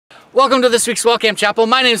Welcome to this week's Walcamp Chapel.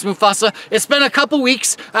 My name is Mufasa. It's been a couple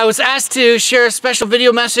weeks. I was asked to share a special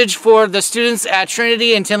video message for the students at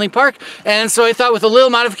Trinity in Tinley Park, and so I thought with a little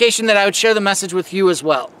modification that I would share the message with you as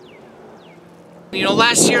well. You know,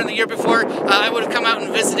 last year and the year before, I would have come out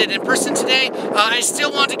and visited in person. Today, I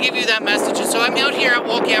still want to give you that message, and so I'm out here at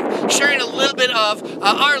Walcamp sharing a little bit of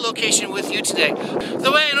our location with you today.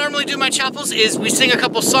 The way I normally do my chapels is we sing a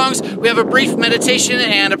couple songs, we have a brief meditation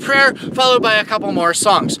and a prayer, followed by a couple more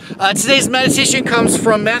songs. Today's meditation comes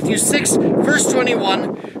from Matthew 6, verse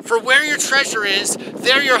 21, "For where your treasure is,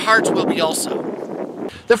 there your heart will be also."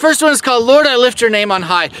 The first one is called "Lord, I Lift Your Name on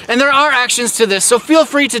High." And there are actions to this, so feel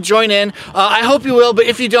free to join in. I hope you will, but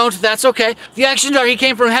if you don't, that's okay. The actions are: He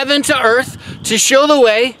came from heaven to earth to show the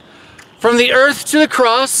way, from the earth to the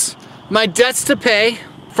cross, my debts to pay,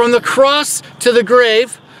 from the cross to the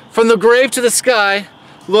grave, from the grave to the sky,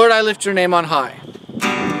 Lord, I lift your name on high.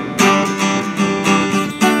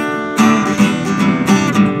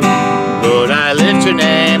 Lord, I lift your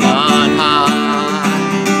name on high.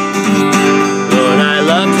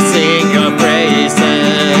 Love to sing your praises.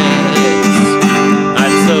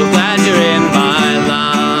 I'm so glad you're in my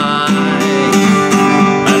life.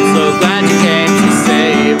 I'm so glad you came to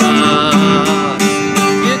save us.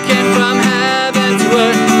 You came from heaven to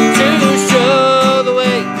earth to show the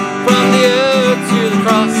way, from the earth to the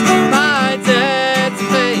cross, my debt to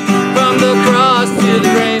pay, from the cross to the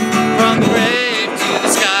grave, from the grave to the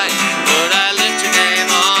sky. Lord, I lift your name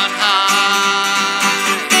on high.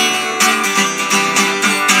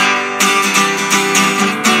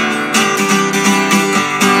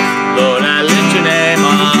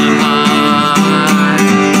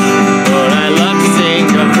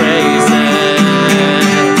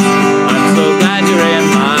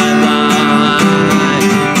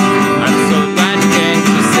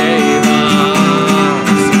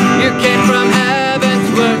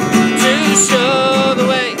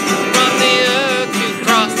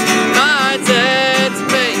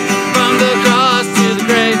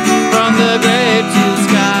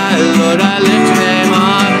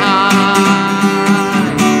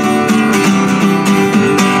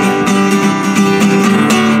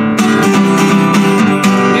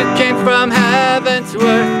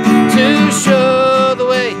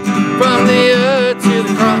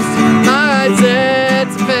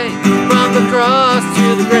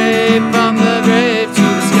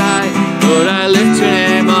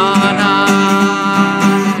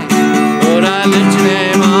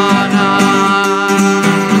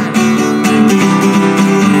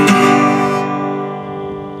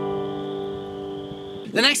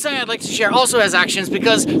 The next song I'd like to share also has actions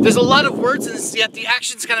because there's a lot of words in this, yet the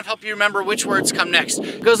actions kind of help you remember which words come next.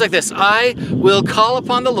 It goes like this: I will call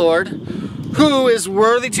upon the Lord, who is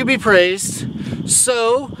worthy to be praised.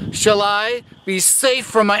 So shall I be safe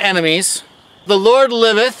from my enemies. The Lord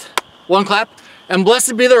liveth, one clap, and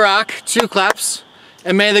blessed be the rock, two claps.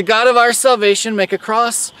 And may the God of our salvation make a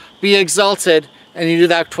cross be exalted. And you do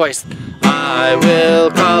that twice. I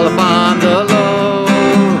will call upon the Lord,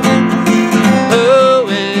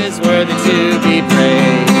 worthy to be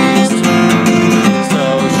praised. So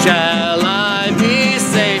shall I be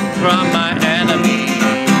safe from my enemies.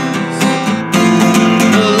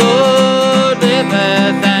 The Lord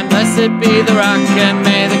liveth, and blessed be the rock, and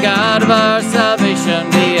may the God of our salvation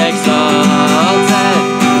be exalted.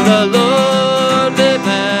 The Lord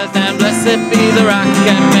liveth, and blessed be the rock,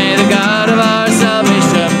 and may the God of our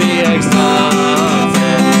salvation be exalted.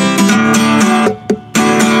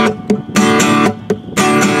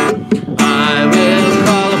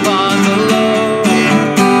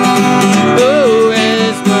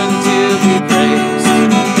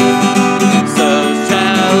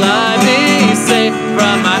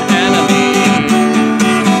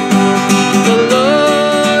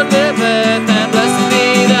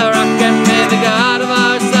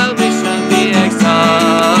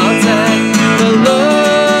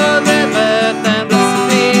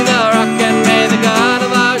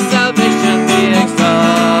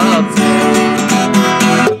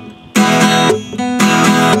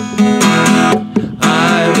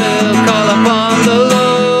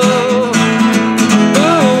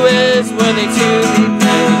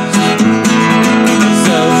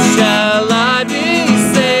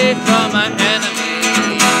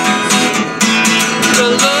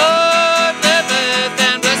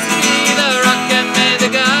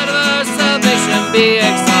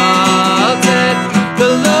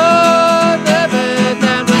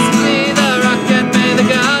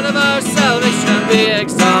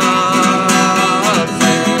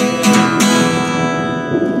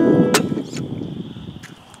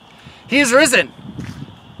 He is risen.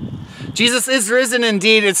 Jesus is risen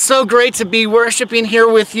indeed. It's so great to be worshiping here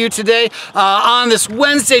with you today on this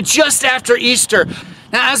Wednesday just after Easter.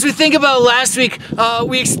 Now, as we think about last week,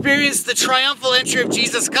 we experienced the triumphal entry of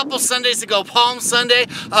Jesus a couple Sundays ago, Palm Sunday.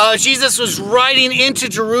 Jesus was riding into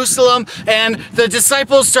Jerusalem, and the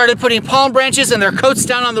disciples started putting palm branches and their coats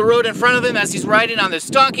down on the road in front of him as he's riding on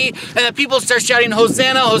this donkey, and the people start shouting,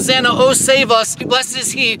 "Hosanna, Hosanna, oh save us. Blessed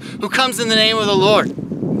is he who comes in the name of the Lord."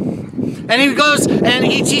 And he goes and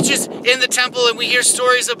he teaches in the temple, and we hear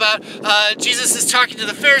stories about Jesus is talking to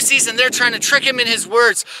the Pharisees and they're trying to trick him in his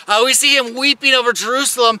words. We see him weeping over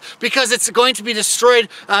Jerusalem because it's going to be destroyed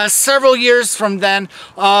several years from then.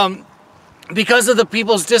 Because of the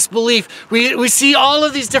people's disbelief. We see all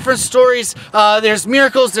of these different stories. There's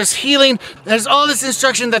miracles, there's healing, there's all this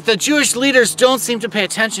instruction that the Jewish leaders don't seem to pay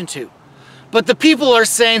attention to. But the people are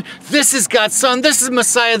saying, this is God's Son, this is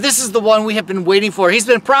Messiah, this is the one we have been waiting for. He's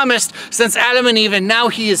been promised since Adam and Eve, and now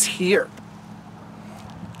he is here.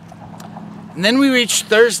 And then we reach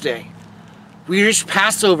Thursday. We reach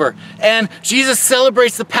Passover, and Jesus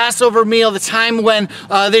celebrates the Passover meal, the time when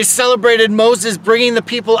they celebrated Moses bringing the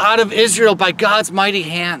people out of Israel by God's mighty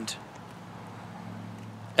hand.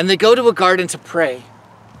 And they go to a garden to pray,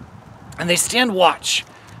 and they stand watch.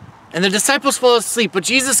 And the disciples fall asleep, but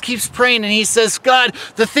Jesus keeps praying, and he says, God,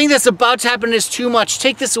 the thing that's about to happen is too much.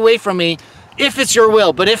 Take this away from me, if it's your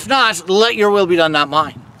will. But if not, let your will be done, not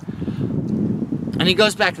mine. And he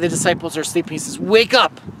goes back, the disciples are asleep, and he says, wake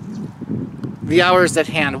up. The hour is at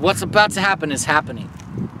hand. What's about to happen is happening.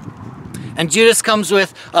 And Judas comes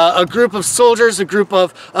with a group of soldiers, a group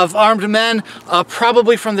of armed men,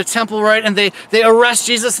 probably from the temple, right? And they arrest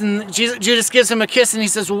Jesus, and Judas gives him a kiss, and he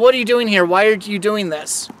says, well, what are you doing here? Why are you doing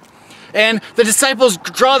this? And the disciples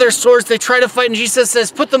draw their swords, they try to fight, and Jesus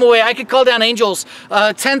says, put them away. I could call down angels,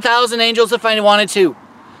 10,000 angels if I wanted to.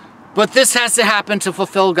 But this has to happen to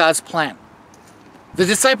fulfill God's plan. The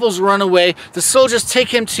disciples run away. The soldiers take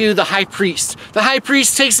him to the high priest. The high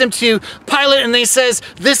priest takes him to Pilate, and they says,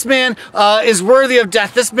 this man is worthy of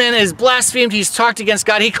death. This man is blasphemed. He's talked against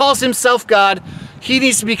God. He calls himself God. He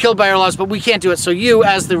needs to be killed by our laws, but we can't do it. So you,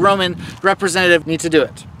 as the Roman representative, need to do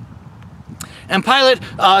it. And Pilate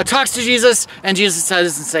talks to Jesus, and Jesus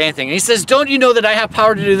doesn't say anything. And he says, don't you know that I have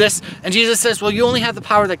power to do this? And Jesus says, well, you only have the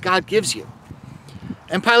power that God gives you.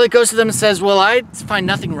 And Pilate goes to them and says, well, I find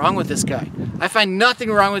nothing wrong with this guy. I find nothing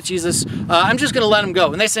wrong with Jesus. I'm just going to let him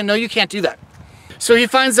go. And they say, no, you can't do that. So he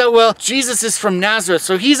finds out, well, Jesus is from Nazareth,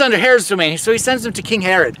 so he's under Herod's domain. So he sends him to King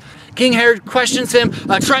Herod. King Herod questions him,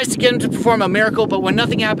 tries to get him to perform a miracle, but when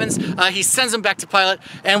nothing happens, he sends him back to Pilate.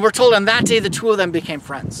 And we're told on that day, the two of them became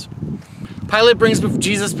friends. Pilate brings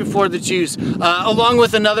Jesus before the Jews, along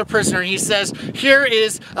with another prisoner. He says, here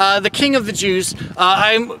is the king of the Jews.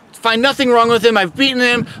 I find nothing wrong with him. I've beaten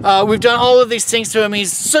him. We've done all of these things to him.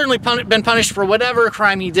 He's certainly been punished for whatever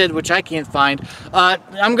crime he did, which I can't find.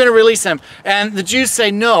 I'm going to release him. And the Jews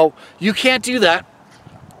say, no, you can't do that.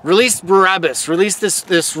 Release Barabbas. Release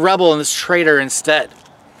this rebel and this traitor instead.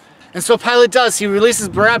 And so Pilate does. He releases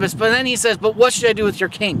Barabbas, but then he says, but what should I do with your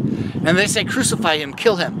king? And they say, crucify him,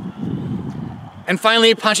 kill him. And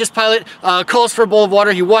finally, Pontius Pilate calls for a bowl of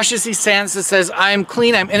water. He washes his hands and says, I'm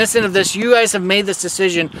clean, I'm innocent of this. You guys have made this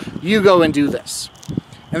decision. You go and do this.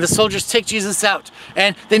 And the soldiers take Jesus out,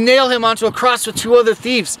 and they nail him onto a cross with two other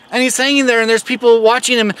thieves. And he's hanging there, and there's people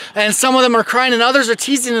watching him, and some of them are crying, and others are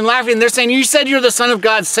teasing and laughing. And they're saying, you said you're the Son of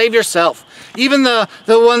God, save yourself. Even the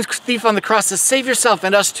one thief on the cross says, save yourself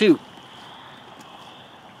and us too.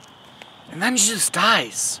 And then Jesus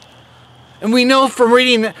dies. And we know from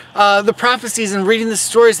reading the prophecies and reading the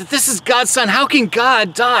stories that this is God's Son. How can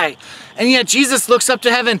God die? And yet Jesus looks up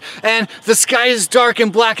to heaven and the sky is dark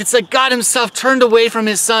and black. It's like God himself turned away from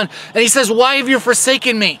his Son. And he says, why have you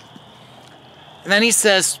forsaken me? And then he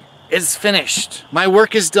says, it's finished. My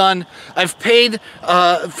work is done. I've paid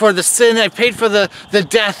for the sin. I've paid for the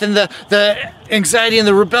death and the anxiety and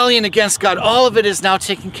the rebellion against God. All of it is now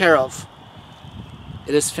taken care of.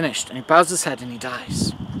 It is finished. And he bows his head and he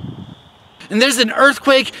dies. And there's an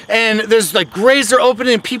earthquake, and there's like graves are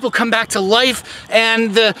opening, and people come back to life,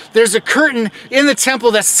 and there's a curtain in the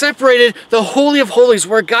temple that separated the Holy of Holies,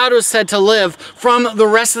 where God was said to live, from the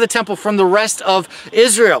rest of the temple, from the rest of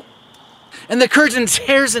Israel. And the curtain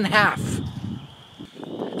tears in half.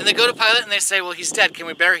 And they go to Pilate and they say, well, he's dead. Can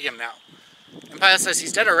we bury him now? And Pilate says,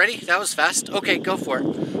 he's dead already? That was fast. Okay, go for it.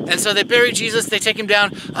 And so they bury Jesus, they take him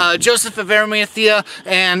down. Joseph of Arimathea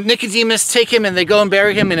and Nicodemus take him, and they go and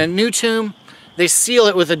bury him in a new tomb. They seal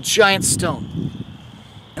it with a giant stone.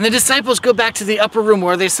 And the disciples go back to the upper room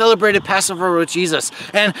where they celebrated Passover with Jesus.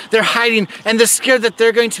 And they're hiding, and they're scared that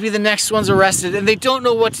they're going to be the next ones arrested. And they don't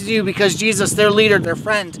know what to do because Jesus, their leader, their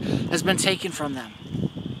friend, has been taken from them.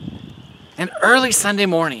 And early Sunday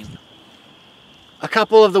morning, a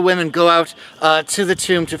couple of the women go out to the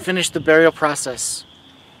tomb to finish the burial process.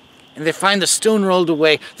 And they find the stone rolled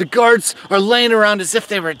away. The guards are laying around as if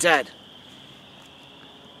they were dead.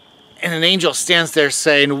 And an angel stands there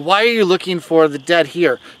saying, "Why are you looking for the dead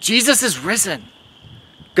here? Jesus is risen.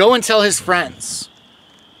 Go and tell his friends."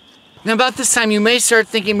 Now about this time you may start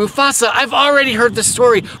thinking, "Mufasa, I've already heard the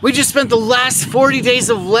story. We just spent the last 40 days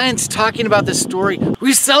of Lent talking about this story.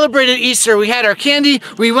 We celebrated Easter. We had our candy.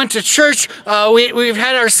 We went to church. We've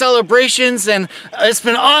had our celebrations, and it's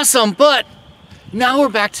been awesome. But now we're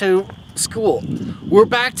back to school. We're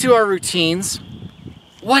back to our routines.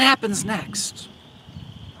 What happens next?"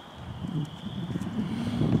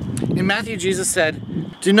 In Matthew, Jesus said,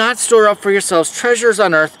 "Do not store up for yourselves treasures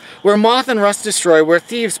on earth, where moth and rust destroy, where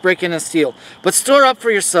thieves break in and steal. But store up for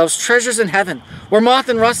yourselves treasures in heaven, where moth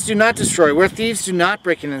and rust do not destroy, where thieves do not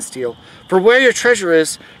break in and steal. For where your treasure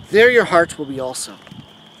is, there your heart will be also."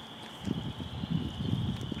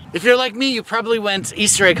 If you're like me, you probably went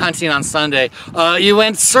Easter egg hunting on Sunday. You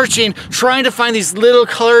went searching, trying to find these little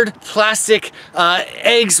colored plastic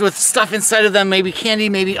eggs with stuff inside of them, maybe candy,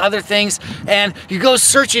 maybe other things. And you go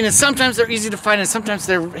searching, and sometimes they're easy to find, and sometimes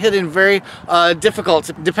they're hidden very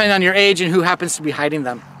difficult, depending on your age and who happens to be hiding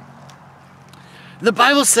them. The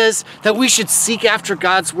Bible says that we should seek after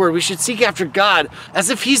God's word. We should seek after God as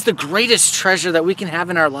if he's the greatest treasure that we can have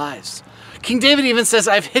in our lives. King David even says,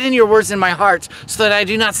 "I've hidden your words in my heart so that I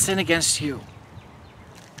do not sin against you."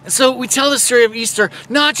 And so we tell the story of Easter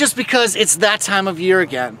not just because it's that time of year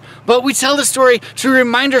again, but we tell the story to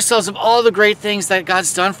remind ourselves of all the great things that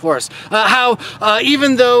God's done for us. How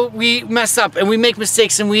even though we mess up and we make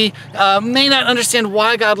mistakes and we may not understand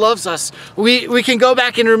why God loves us, we can go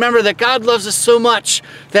back and remember that God loves us so much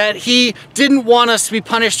that he didn't want us to be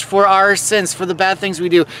punished for our sins, for the bad things we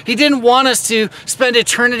do. He didn't want us to spend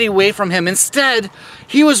eternity away from him. Instead,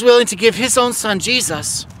 he was willing to give his own son,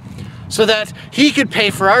 Jesus, so that he could pay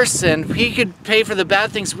for our sin, he could pay for the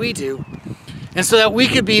bad things we do, and so that we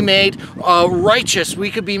could be made righteous,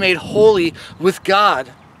 we could be made holy with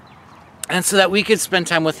God, and so that we could spend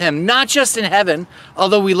time with him, not just in heaven,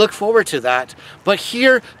 although we look forward to that, but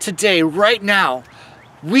here today, right now,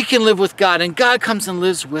 we can live with God, and God comes and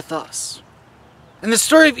lives with us. And the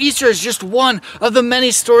story of Easter is just one of the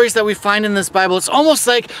many stories that we find in this Bible. It's almost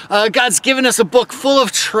like God's given us a book full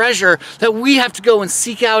of treasure that we have to go and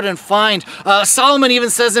seek out and find. Solomon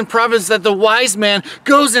even says in Proverbs that the wise man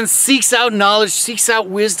goes and seeks out knowledge, seeks out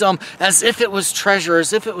wisdom as if it was treasure,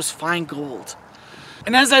 as if it was fine gold.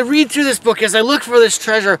 And as I read through this book, as I look for this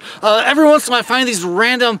treasure, every once in a while I find these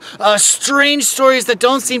random, strange stories that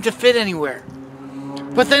don't seem to fit anywhere.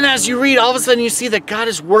 But then as you read, all of a sudden you see that God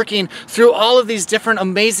is working through all of these different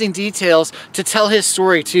amazing details to tell his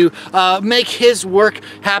story, to make his work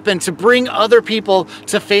happen, to bring other people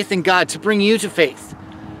to faith in God, to bring you to faith.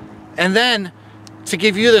 And then to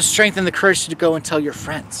give you the strength and the courage to go and tell your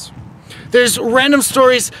friends. There's random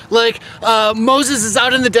stories like Moses is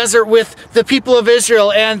out in the desert with the people of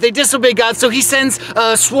Israel and they disobey God, so he sends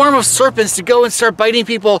a swarm of serpents to go and start biting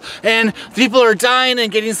people, and people are dying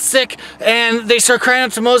and getting sick, and they start crying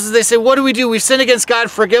out to Moses. They say, "What do we do? We've sinned against God,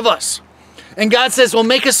 forgive us." And God says, "Well,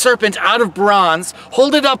 make a serpent out of bronze,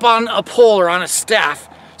 hold it up on a pole or on a staff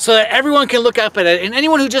so that everyone can look up at it, and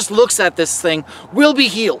anyone who just looks at this thing will be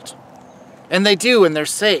healed." And they do, and they're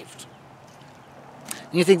saved.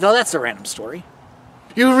 And you think, oh, that's a random story.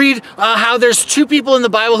 You read how there's two people in the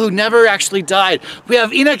Bible who never actually died. We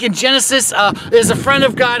have Enoch in Genesis, is a friend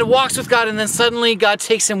of God, walks with God, and then suddenly God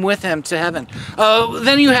takes him with him to heaven.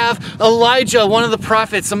 Then you have Elijah, one of the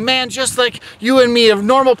prophets, a man just like you and me, a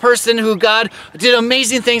normal person who God did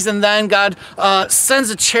amazing things, and then God sends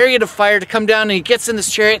a chariot of fire to come down, and he gets in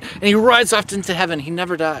this chariot, and he rides off into heaven. He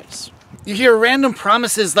never dies. You hear random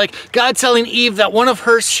promises like God telling Eve that one of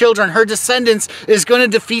her children, her descendants, is going to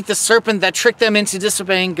defeat the serpent that tricked them into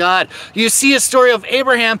disobeying God. You see a story of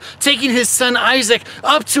Abraham taking his son Isaac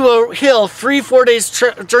up to a hill 3-4 days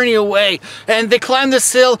journey away. And they climb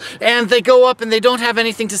this hill and they go up and they don't have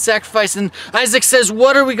anything to sacrifice. And Isaac says,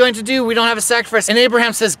 "What are we going to do? We don't have a sacrifice." And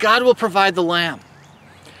Abraham says, "God will provide the lamb."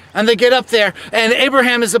 And they get up there, and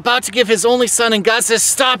Abraham is about to give his only son, and God says,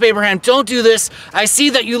 "Stop, Abraham, don't do this. I see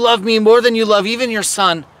that you love me more than you love even your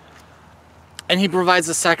son." And he provides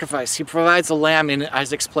a sacrifice. He provides a lamb in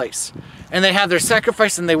Isaac's place. And they have their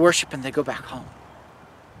sacrifice, and they worship, and they go back home.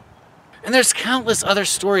 And there's countless other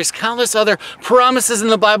stories, countless other promises in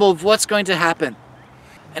the Bible of what's going to happen.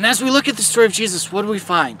 And as we look at the story of Jesus, what do we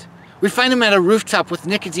find? We find him at a rooftop with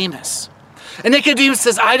Nicodemus. And Nicodemus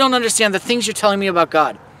says, I don't understand the things you're telling me about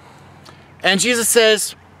God. And Jesus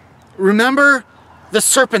says, remember the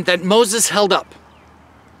serpent that Moses held up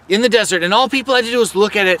in the desert, and all people had to do was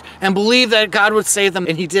look at it and believe that God would save them,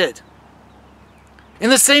 and he did. In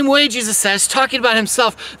the same way, Jesus says, talking about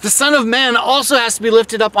himself, the Son of Man also has to be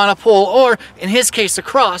lifted up on a pole, or in his case, a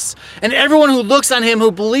cross, and everyone who looks on him,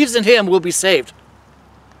 who believes in him, will be saved.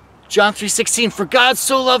 John 3:16, for God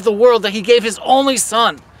so loved the world that he gave his only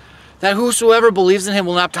Son, that whosoever believes in him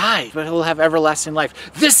will not die, but will have everlasting life.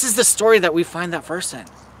 This is the story that we find that verse in.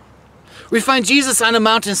 We find Jesus on a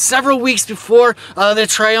mountain several weeks before the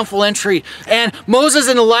triumphal entry. And Moses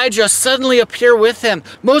and Elijah suddenly appear with him.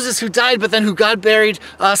 Moses, who died, but then who God buried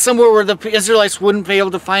somewhere where the Israelites wouldn't be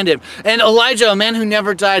able to find him. And Elijah, a man who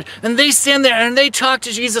never died. And they stand there and they talk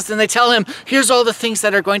to Jesus and they tell him, here's all the things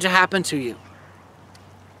that are going to happen to you.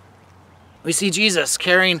 We see Jesus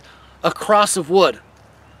carrying a cross of wood,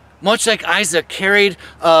 much like Isaac carried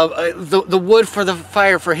the wood for the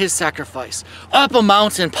fire for his sacrifice, up a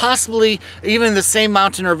mountain, possibly even the same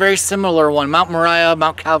mountain or a very similar one, Mount Moriah,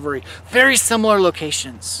 Mount Calvary, very similar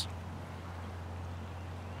locations.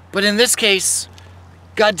 But in this case,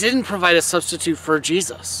 God didn't provide a substitute for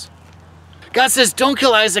Jesus. God says, don't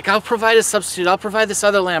kill Isaac, I'll provide a substitute, I'll provide this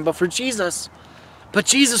other lamb. But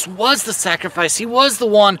Jesus was the sacrifice. He was the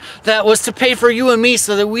one that was to pay for you and me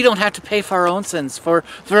so that we don't have to pay for our own sins, for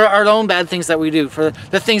our own bad things that we do, for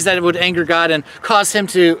the things that would anger God and cause him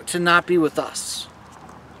to not be with us.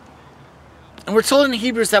 And we're told in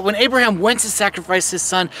Hebrews that when Abraham went to sacrifice his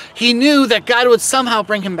son, he knew that God would somehow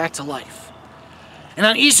bring him back to life. And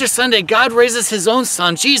on Easter Sunday, God raises his own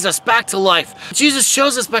son, Jesus, back to life. Jesus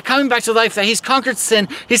shows us by coming back to life that he's conquered sin,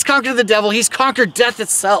 he's conquered the devil, he's conquered death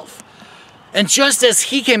itself. And just as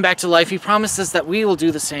he came back to life, he promises that we will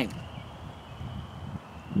do the same.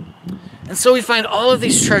 And so we find all of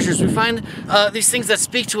these treasures. We find these things that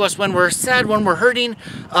speak to us when we're sad, when we're hurting,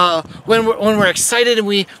 when we're excited, and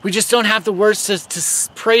we just don't have the words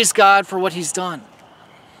to praise God for what he's done.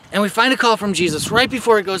 And we find a call from Jesus right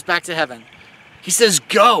before he goes back to heaven. He says,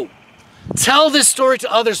 go, tell this story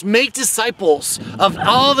to others, make disciples of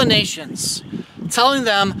all the nations, telling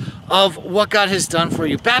them of what God has done for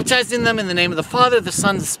you, baptizing them in the name of the Father, the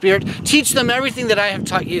Son, and the Spirit. Teach them everything that I have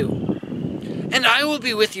taught you, and I will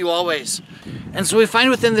be with you always. And so we find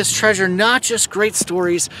within this treasure not just great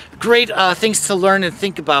stories, great things to learn and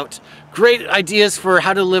think about, great ideas for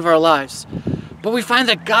how to live our lives, but we find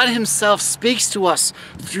that God himself speaks to us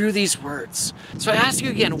through these words. So I ask you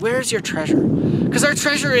again, where's your treasure? Because our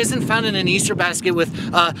treasure isn't found in an Easter basket with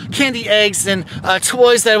candy eggs and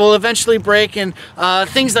toys that will eventually break and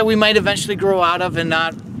things that we might eventually grow out of and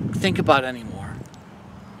not think about anymore.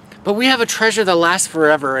 But we have a treasure that lasts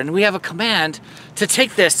forever, and we have a command to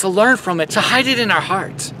take this, to learn from it, to hide it in our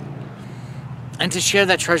heart, and to share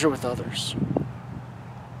that treasure with others.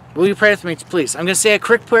 Will you pray with me, please? I'm going to say a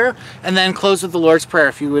quick prayer and then close with the Lord's Prayer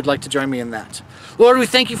if you would like to join me in that. Lord, we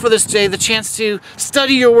thank you for this day, the chance to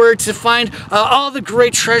study your word, to find all the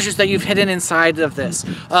great treasures that you've hidden inside of this.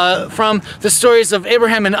 From the stories of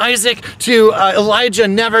Abraham and Isaac to Elijah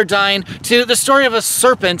never dying, to the story of a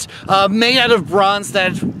serpent made out of bronze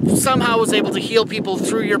that somehow was able to heal people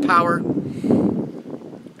through your power,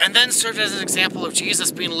 and then served as an example of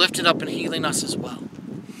Jesus being lifted up and healing us as well.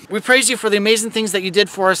 We praise you for the amazing things that you did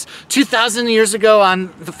for us 2,000 years ago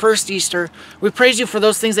on the first Easter. We praise you for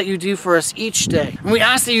those things that you do for us each day. And we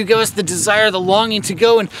ask that you give us the desire, the longing to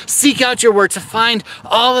go and seek out your word, to find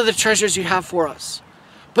all of the treasures you have for us.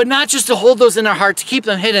 But not just to hold those in our heart, to keep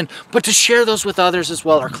them hidden, but to share those with others as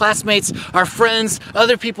well. Our classmates, our friends,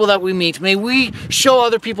 other people that we meet. May we show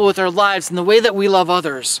other people with our lives and the way that we love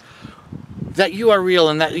others that you are real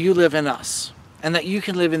and that you live in us, and that you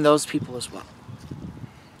can live in those people as well.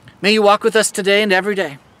 May you walk with us today and every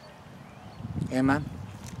day. Amen.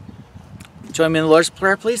 Join me in the Lord's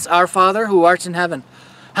Prayer, please. Our Father, who art in heaven,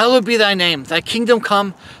 hallowed be thy name. Thy kingdom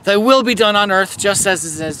come, thy will be done on earth just as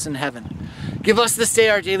it is in heaven. Give us this day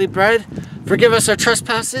our daily bread. Forgive us our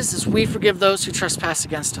trespasses as we forgive those who trespass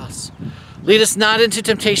against us. Lead us not into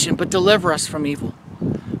temptation, but deliver us from evil.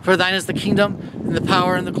 For thine is the kingdom, and the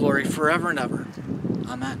power, and the glory, forever and ever.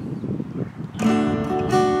 Amen.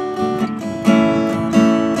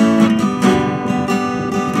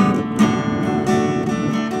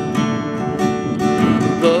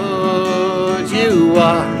 Lord, you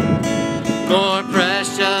are more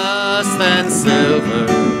precious than silver.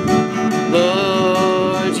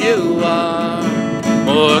 Lord, you are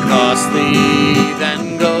more costly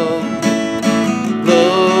than gold.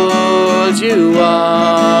 Lord, you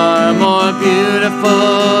are more more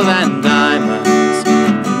beautiful than diamonds.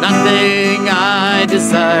 Nothing I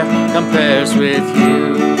desire compares with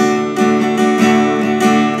you.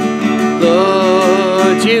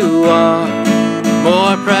 Lord, you are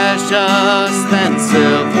more precious than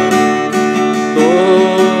silver.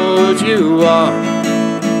 Lord, you are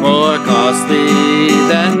more costly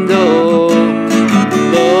than gold.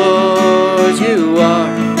 Lord, you are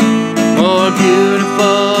more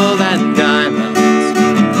beautiful than diamonds.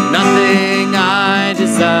 Nothing I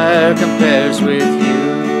desire compares with you.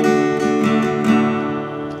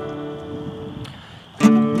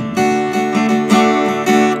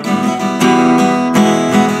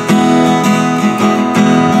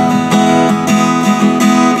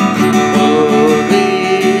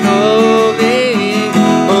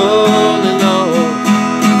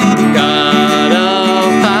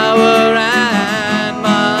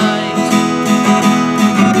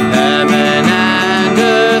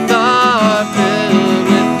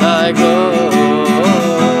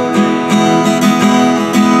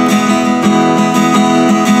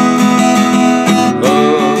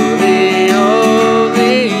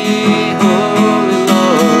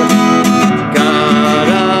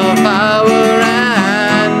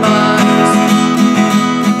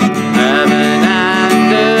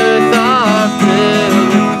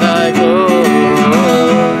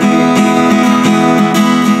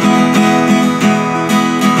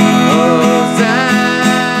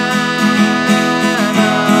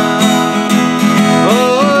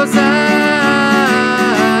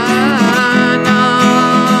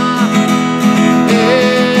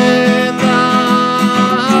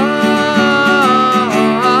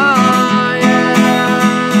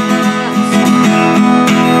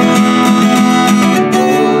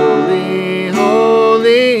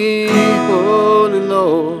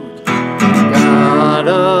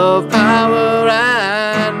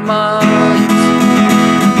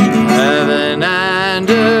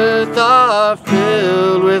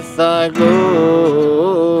 Filled with thy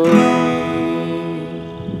glory.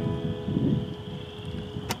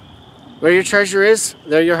 Where your treasure is,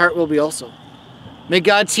 there your heart will be also. May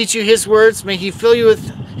God teach you his words, may he fill you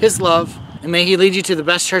with his love, and may he lead you to the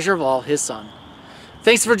best treasure of all, his Son.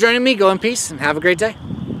 Thanks for joining me. Go in peace and have a great day.